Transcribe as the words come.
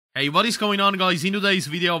Hey, what is going on, guys? In today's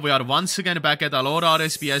video, we are once again back at Alora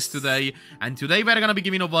RSPS today, and today we're gonna be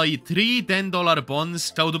giving away 3 $10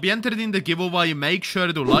 bonds. So to be entered in the giveaway, make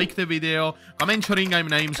sure to like the video, comment your in-game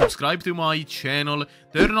name, subscribe to my channel,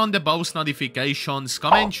 turn on the post notifications,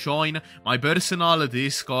 come and join my personal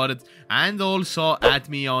Discord, and also add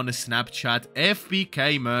me on Snapchat,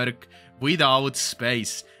 FPK Merk, without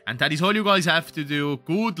space. And that is all you guys have to do.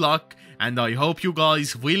 Good luck, and I hope you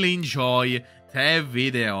guys will enjoy the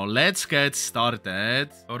video. Let's get started.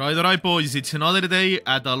 Alright boys, it's another day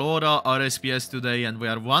at Alora RSPS today, and we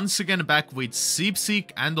are once again back with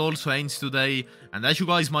BeastPK and also Zenyte today. And as you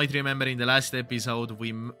guys might remember in the last episode, we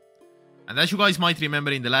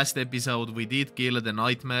did kill the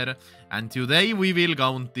nightmare, and today we will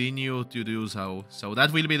continue to do so. So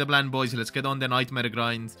that will be the plan, boys. Let's get on the nightmare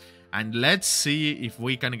grind, and let's see if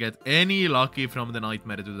we can get any lucky from the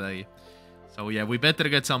nightmare today. So yeah, we better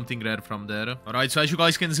get something rare from there. Alright, so as you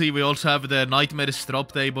guys can see, we also have the Nightmare's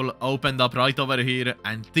drop table opened up right over here.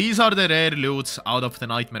 And these are the rare loots out of the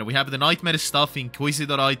Nightmare. We have the Nightmare stuff,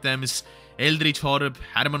 Inquisitor items, Eldritch Orb,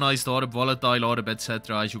 Harmonized Orb, Volatile Orb,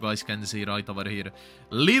 etc. As you guys can see right over here.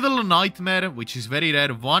 Little Nightmare, which is very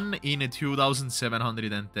rare, 1 in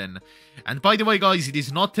 2710. And by the way, guys, it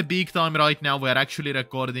is not a big time right now. We are actually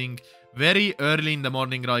recording very early in the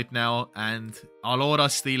morning right now, and Alora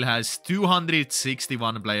still has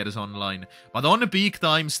 261 players online. But on peak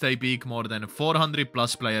times, they peak more than 400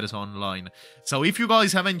 plus players online. So if you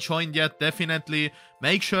guys haven't joined yet, definitely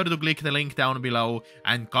make sure to click the link down below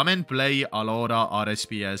and come and play Alora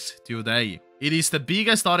RSPS today. It is the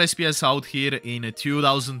biggest RSPS out here in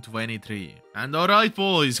 2023. And alright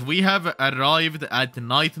boys, we have arrived at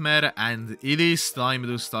Nightmare, and it is time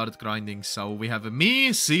to start grinding. So we have me,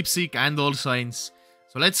 BeastPK and also Zenyte.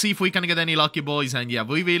 So let's see if we can get any lucky, boys, and yeah,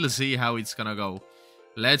 we will see how it's gonna go.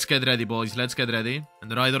 Let's get ready, boys, let's get ready.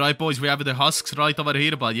 And alright boys, we have the husks right over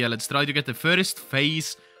here, but yeah, let's try to get the first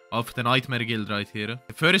phase of the Nightmare guild right here.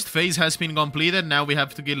 The first phase has been completed. Now we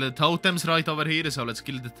have to kill the totems right over here, so let's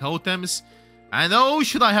kill the totems. And oh,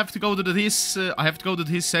 should I have to go to this? I have to go to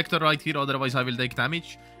this sector right here, otherwise I will take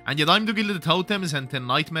damage. And yeah, time to kill the totems, and the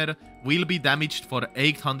Nightmare will be damaged for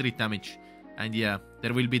 800 damage. And yeah,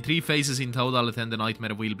 there will be 3 phases in total, then the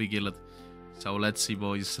Nightmare will be killed. So let's see,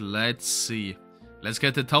 boys, let's see. Let's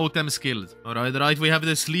get the totems killed. Alright, we have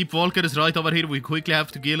the Sleepwalkers right over here. We quickly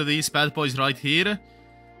have to kill these bad boys right here.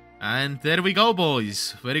 And there we go,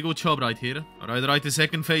 boys. Very good job right here. Alright, the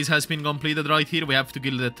second phase has been completed right here. We have to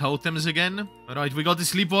kill the totems again. Alright, we got the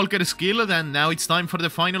Sleepwalkers killed, and now it's time for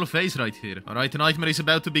the final phase right here. Alright, the Nightmare is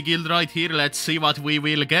about to be killed right here. Let's see what we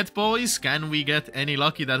will get, boys. Can we get any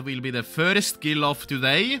lucky? That will be the first kill of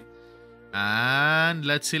today. And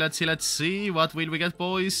let's see. What will we get,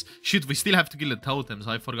 boys? Shit, we still have to kill the totems.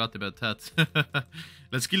 I forgot about that.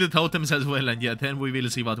 Let's kill the totems as well, and yeah, then we will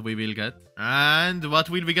see what we will get. And what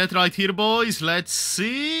will we get right here, boys? Let's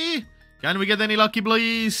see. Can we get any lucky,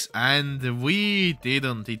 please? And we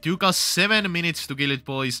didn't. It took us 7 minutes to kill it,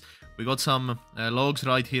 boys. We got some logs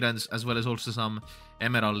right here, and as well as also some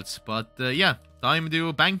emeralds. But yeah, time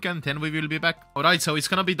to bank, and then we will be back. Alright, so it's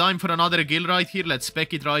gonna be time for another kill right here. Let's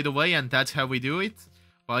spec it right away, and that's how we do it.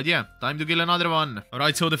 But yeah, time to kill another one.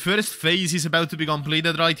 Alright, so the first phase is about to be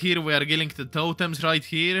completed right here. We are killing the totems right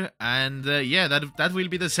here. And yeah, that will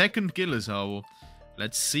be the second kill. So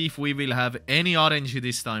let's see if we will have any RNG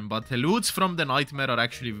this time. But the loots from the Nightmare are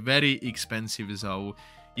actually very expensive. So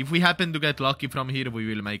if we happen to get lucky from here, we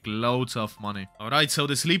will make loads of money. Alright, so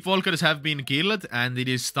the Sleepwalkers have been killed, and it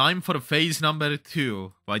is time for phase number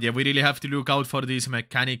 2. But yeah, we really have to look out for these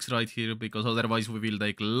mechanics right here, because otherwise we will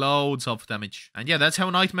take loads of damage. And yeah, that's how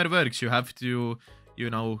Nightmare works. You have to, you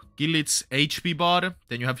know, kill its HP bar,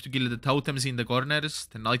 then you have to kill the totems in the corners.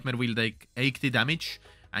 The Nightmare will take 80 damage,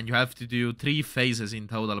 and you have to do 3 phases in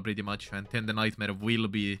total pretty much, and then the Nightmare will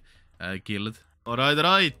be killed.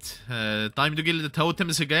 Alright, time to kill the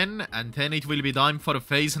totems again, and then it will be time for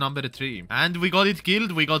phase number 3. And we got it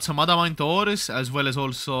killed. We got some adamant ores, as well as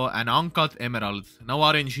also an uncut emerald. No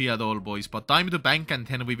RNG at all, boys, but time to bank, and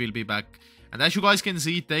then we will be back. And as you guys can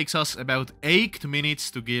see, it takes us about 8 minutes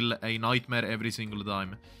to kill a Nightmare every single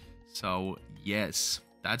time. So yes,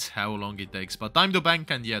 that's how long it takes. But time to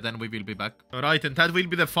bank, and yeah, then we will be back. Alright, and that will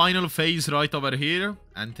be the final phase right over here.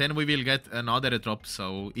 And then we will get another drop.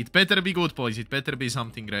 So it better be good, boys. It better be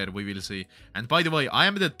something rare. We will see. And by the way, I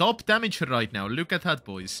am the top damager right now. Look at that,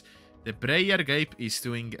 boys. The prayer gape is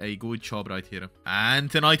doing a good job right here. And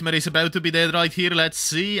the nightmare is about to be dead right here. Let's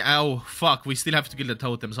see. Oh, fuck. We still have to kill the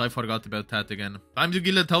totems. I forgot about that again. Time to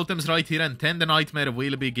kill the totems right here, and then the nightmare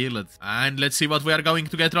will be killed. And let's see what we are going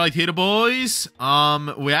to get right here, boys.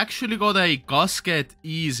 We actually got a gasket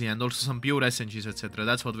easy and also some pure SNGs, etc.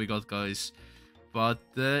 That's what we got, guys. But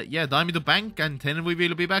yeah, time to bank, and then we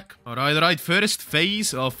will be back. Alright. First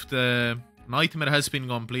phase of the nightmare has been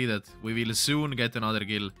completed. We will soon get another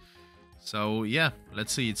kill. So yeah,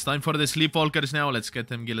 let's see. It's time for the sleepwalkers now. Let's get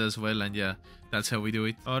them killed as well, and yeah, that's how we do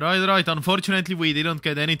it. Alright. Unfortunately, we didn't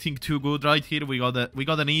get anything too good right here. We got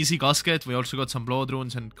an easy gasket. We also got some blood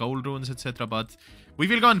runes and gold runes, etc. But we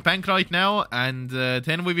will go and bank right now, and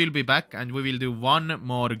then we will be back, and we will do one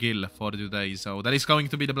more kill for today. So that is going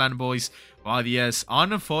to be the plan, boys. But yes,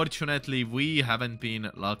 unfortunately, we haven't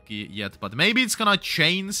been lucky yet. But maybe it's gonna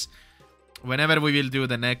change whenever we will do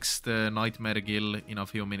the next nightmare kill in a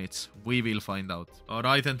few minutes. We will find out.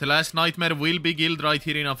 Alright, and the last nightmare will be killed right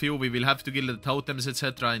here in a few. We will have to kill the totems,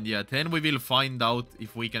 etc. And yeah, then we will find out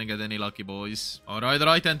if we can get any lucky, boys.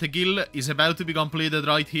 Alright, and the kill is about to be completed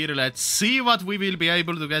right here. Let's see what we will be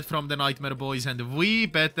able to get from the nightmare, boys. And we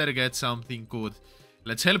better get something good.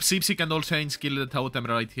 Let's help Sipsik and all Saints kill the totem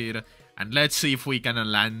right here. And let's see if we can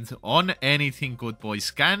land on anything good,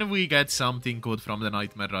 boys. Can we get something good from the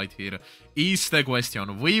nightmare right here? Is the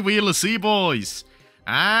question. We will see, boys.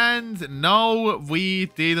 And no, we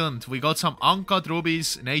didn't. We got some uncut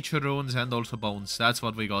rubies, nature runes, and also bones. That's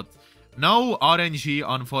what we got. No RNG,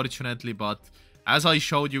 unfortunately, but as I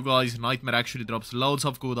showed you guys, nightmare actually drops loads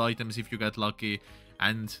of good items if you get lucky.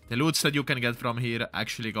 And the loots that you can get from here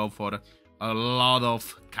actually go for a lot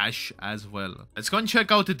of cash as well. Let's go and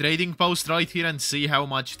check out the trading post right here and see how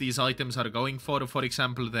much these items are going for. For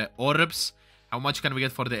example, the orbs. How much can we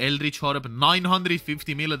get for the Eldritch orb?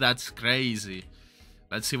 950 mil, that's crazy.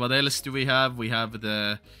 Let's see, what else do we have? We have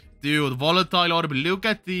the... Dude, volatile orb. Look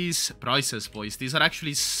at these prices, boys. These are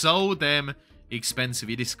actually so damn expensive.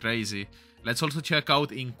 It is crazy. Let's also check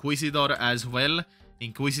out Inquisitor as well.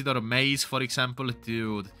 Inquisitor Maze, for example.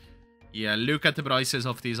 Dude. Yeah, look at the prices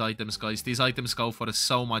of these items, guys. These items go for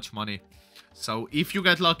so much money. So if you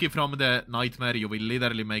get lucky from the nightmare, you will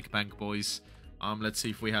literally make bank, boys. Let's see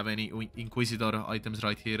if we have any Inquisitor items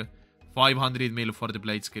right here. 500 mil for the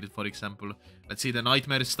Blade Skirt, for example. Let's see the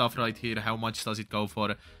nightmare stuff right here. How much does it go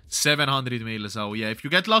for? 700 mil. So yeah, if you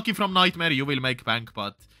get lucky from nightmare, you will make bank.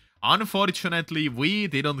 But unfortunately, we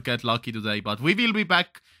didn't get lucky today. But we will be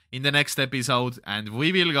back in the next episode, and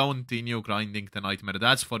we will continue grinding the nightmare.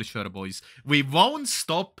 That's for sure, boys. We won't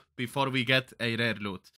stop before we get a rare loot.